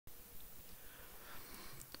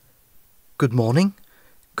good morning,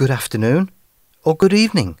 good afternoon, or good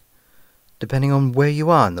evening, depending on where you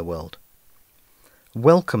are in the world.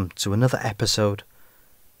 Welcome to another episode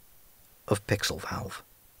of Pixelvalve.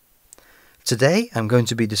 Today I'm going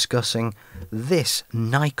to be discussing this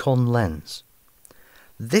Nikon lens.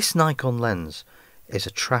 This Nikon lens is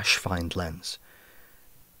a trash find lens,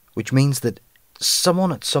 which means that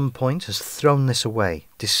someone at some point has thrown this away,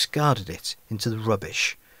 discarded it into the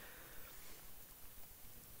rubbish.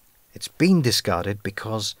 It's been discarded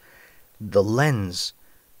because the lens,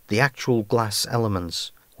 the actual glass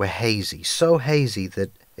elements, were hazy, so hazy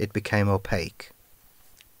that it became opaque.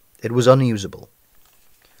 It was unusable.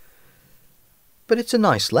 But it's a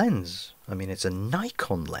nice lens. I mean, it's a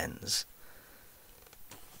Nikon lens.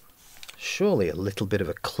 Surely a little bit of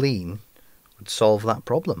a clean would solve that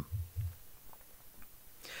problem.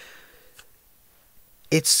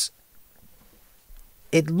 It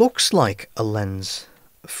looks like a lens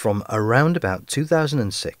from around about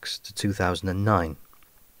 2006 to 2009.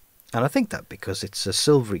 And I think that because it's a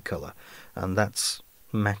silvery colour, and that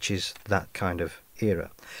matches that kind of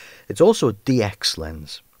era. It's also a DX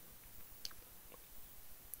lens,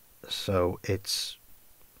 so it's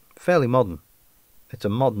fairly modern. It's a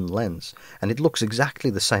modern lens, and it looks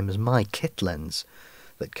exactly the same as my kit lens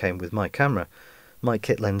that came with my camera. My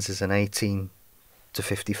kit lens is an 18 to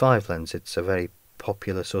 55 lens. It's a very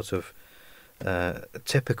popular sort of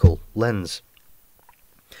typical lens.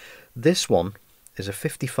 This one is a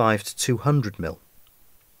 55 to 200mm.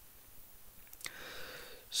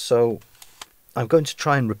 So I'm going to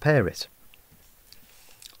try and repair it.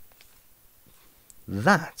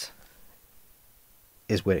 That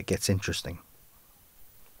is where it gets interesting.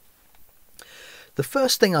 The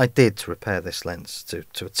first thing I did to repair this lens,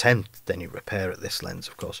 to attempt any repair at this lens,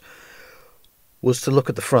 of course, was to look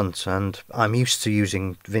at the front. And I'm used to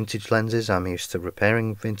using vintage lenses, I'm used to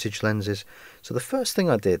repairing vintage lenses. So the first thing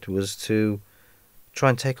I did was to try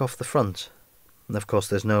and take off the front. And of course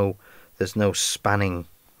there's no spanning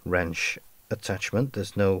wrench attachment,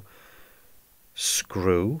 there's no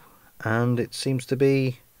screw, and it seems to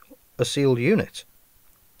be a sealed unit.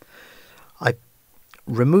 I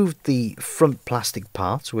removed the front plastic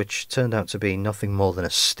part, which turned out to be nothing more than a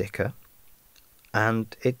sticker,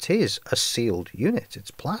 and it is a sealed unit.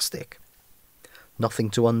 It's plastic, nothing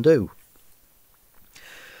to undo.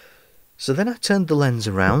 So then I turned the lens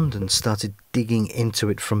around and started digging into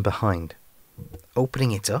it from behind.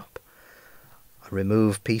 Opening it up, I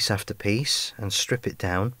remove piece after piece and strip it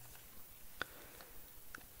down,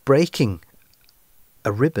 breaking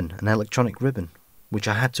a ribbon, an electronic ribbon, which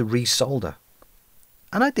I had to resolder.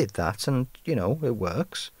 And I did that, and you know, it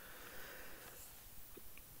works.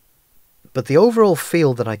 But the overall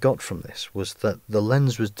feel that I got from this was that the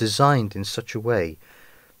lens was designed in such a way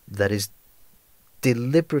that is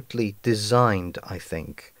deliberately designed, I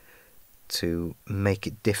think, to make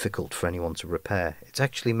it difficult for anyone to repair. It's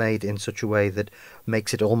actually made in such a way that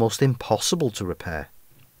makes it almost impossible to repair.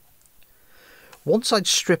 Once I'd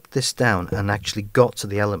stripped this down and actually got to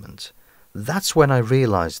the element, that's when I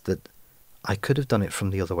realised that I could have done it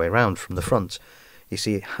from the other way around, from the front. You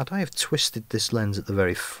see, had I have twisted this lens at the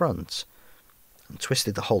very front and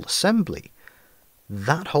twisted the whole assembly,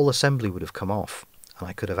 that whole assembly would have come off, and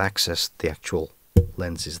I could have accessed the actual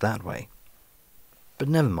lenses that way. But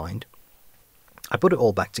never mind. I put it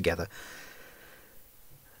all back together,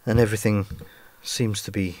 and everything seems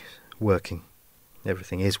to be working.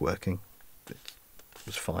 Everything is working. It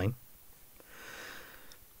was fine.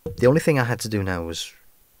 The only thing I had to do now was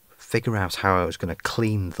figure out how I was going to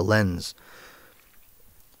clean the lens,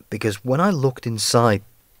 because when I looked inside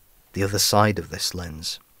the other side of this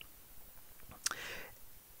lens,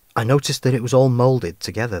 I noticed that it was all moulded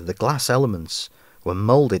together. The glass elements were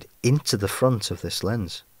moulded into the front of this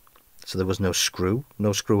lens. So there was no screw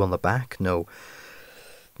on the back, no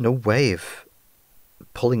way of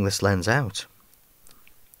pulling this lens out.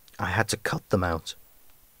 I had to cut them out.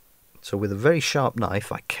 So with a very sharp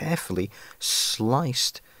knife, I carefully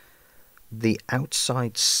sliced the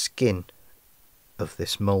outside skin of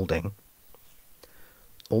this moulding,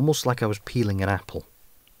 almost like I was peeling an apple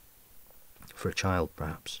for a child,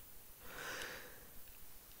 perhaps.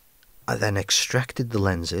 I then extracted the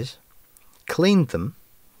lenses, cleaned them.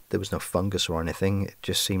 There was no fungus or anything. It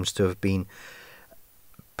just seems to have been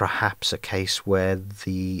perhaps a case where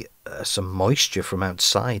some moisture from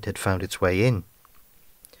outside had found its way in,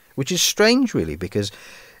 which is strange really, because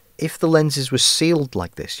if the lenses were sealed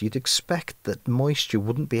like this, you'd expect that moisture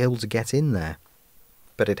wouldn't be able to get in there,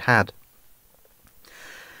 but it had.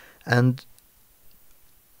 And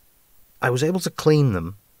I was able to clean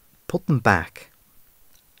them, put them back,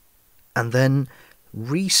 and then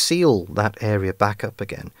reseal that area back up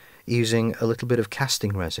again using a little bit of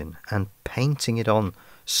casting resin and painting it on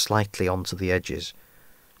slightly onto the edges.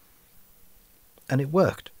 And it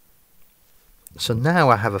worked. So now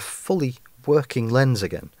I have a fully working lens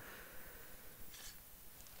again.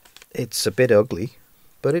 It's a bit ugly,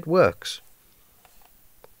 but it works.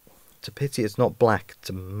 It's a pity it's not black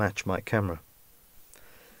to match my camera.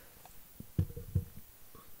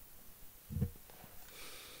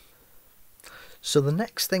 So the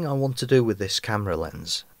next thing I want to do with this camera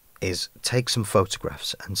lens is take some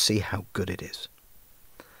photographs and see how good it is.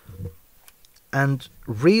 And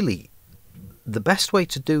really, the best way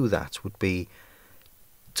to do that would be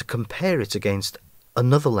to compare it against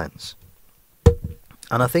another lens.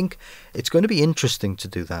 And I think it's going to be interesting to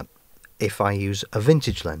do that if I use a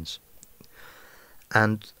vintage lens.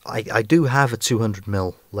 And I do have a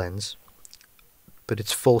 200mm lens, but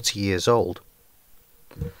it's 40 years old.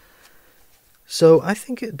 So I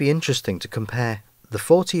think it'd be interesting to compare the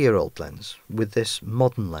 40-year-old lens with this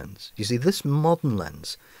modern lens. You see, this modern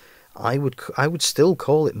lens, I would still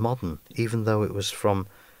call it modern, even though it was from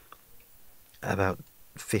about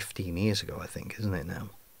 15 years ago, I think, isn't it now?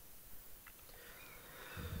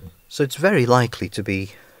 So it's very likely to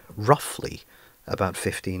be roughly about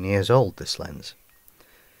 15 years old, this lens.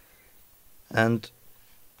 And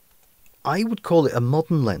I would call it a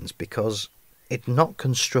modern lens because it's not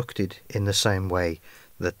constructed in the same way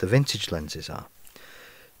that the vintage lenses are.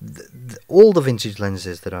 All the vintage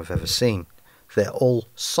lenses that I've ever seen, they're all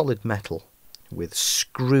solid metal with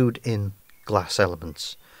screwed in glass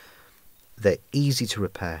elements. They're easy to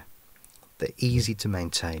repair, they're easy to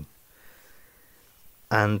maintain,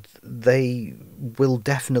 and they will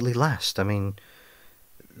definitely last. I mean,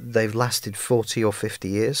 they've lasted 40 or 50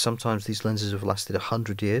 years. Sometimes these lenses have lasted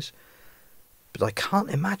 100 years. But I can't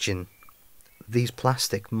imagine these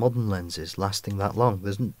plastic modern lenses lasting that long.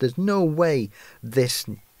 There's no way this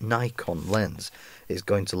Nikon lens is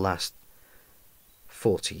going to last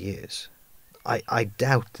 40 years. I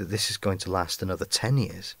doubt that this is going to last another 10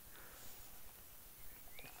 years.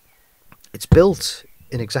 It's built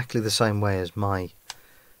in exactly the same way as my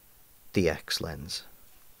DX lens.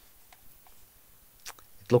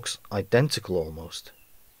 It looks identical almost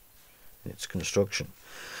in its construction.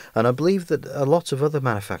 And I believe that a lot of other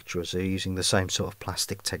manufacturers are using the same sort of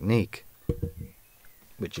plastic technique,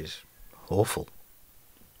 which is awful.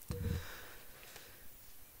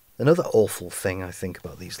 Another awful thing I think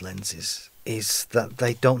about these lenses is that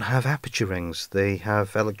they don't have aperture rings, they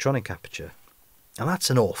have electronic aperture. And that's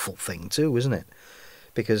an awful thing too, isn't it?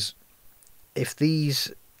 Because if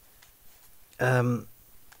these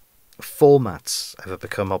formats ever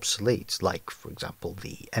become obsolete, like for example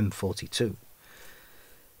the M42,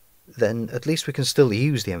 then at least we can still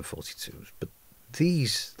use the M42s. But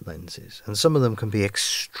these lenses, and some of them can be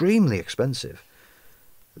extremely expensive,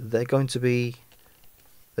 they're going to be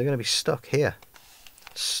stuck here,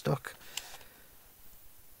 stuck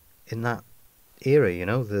in that era, you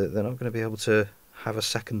know. They're not going to be able to have a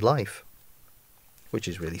second life, which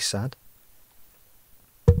is really sad.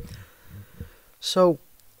 So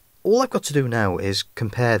all I've got to do now is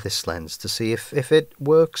compare this lens to see if it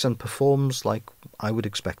works and performs like I would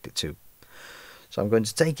expect it to. So I'm going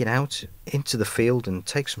to take it out into the field and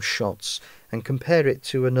take some shots and compare it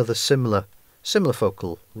to another similar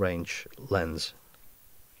focal range lens.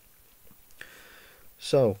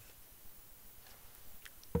 So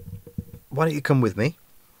why don't you come with me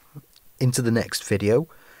into the next video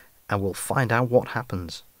and we'll find out what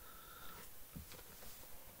happens.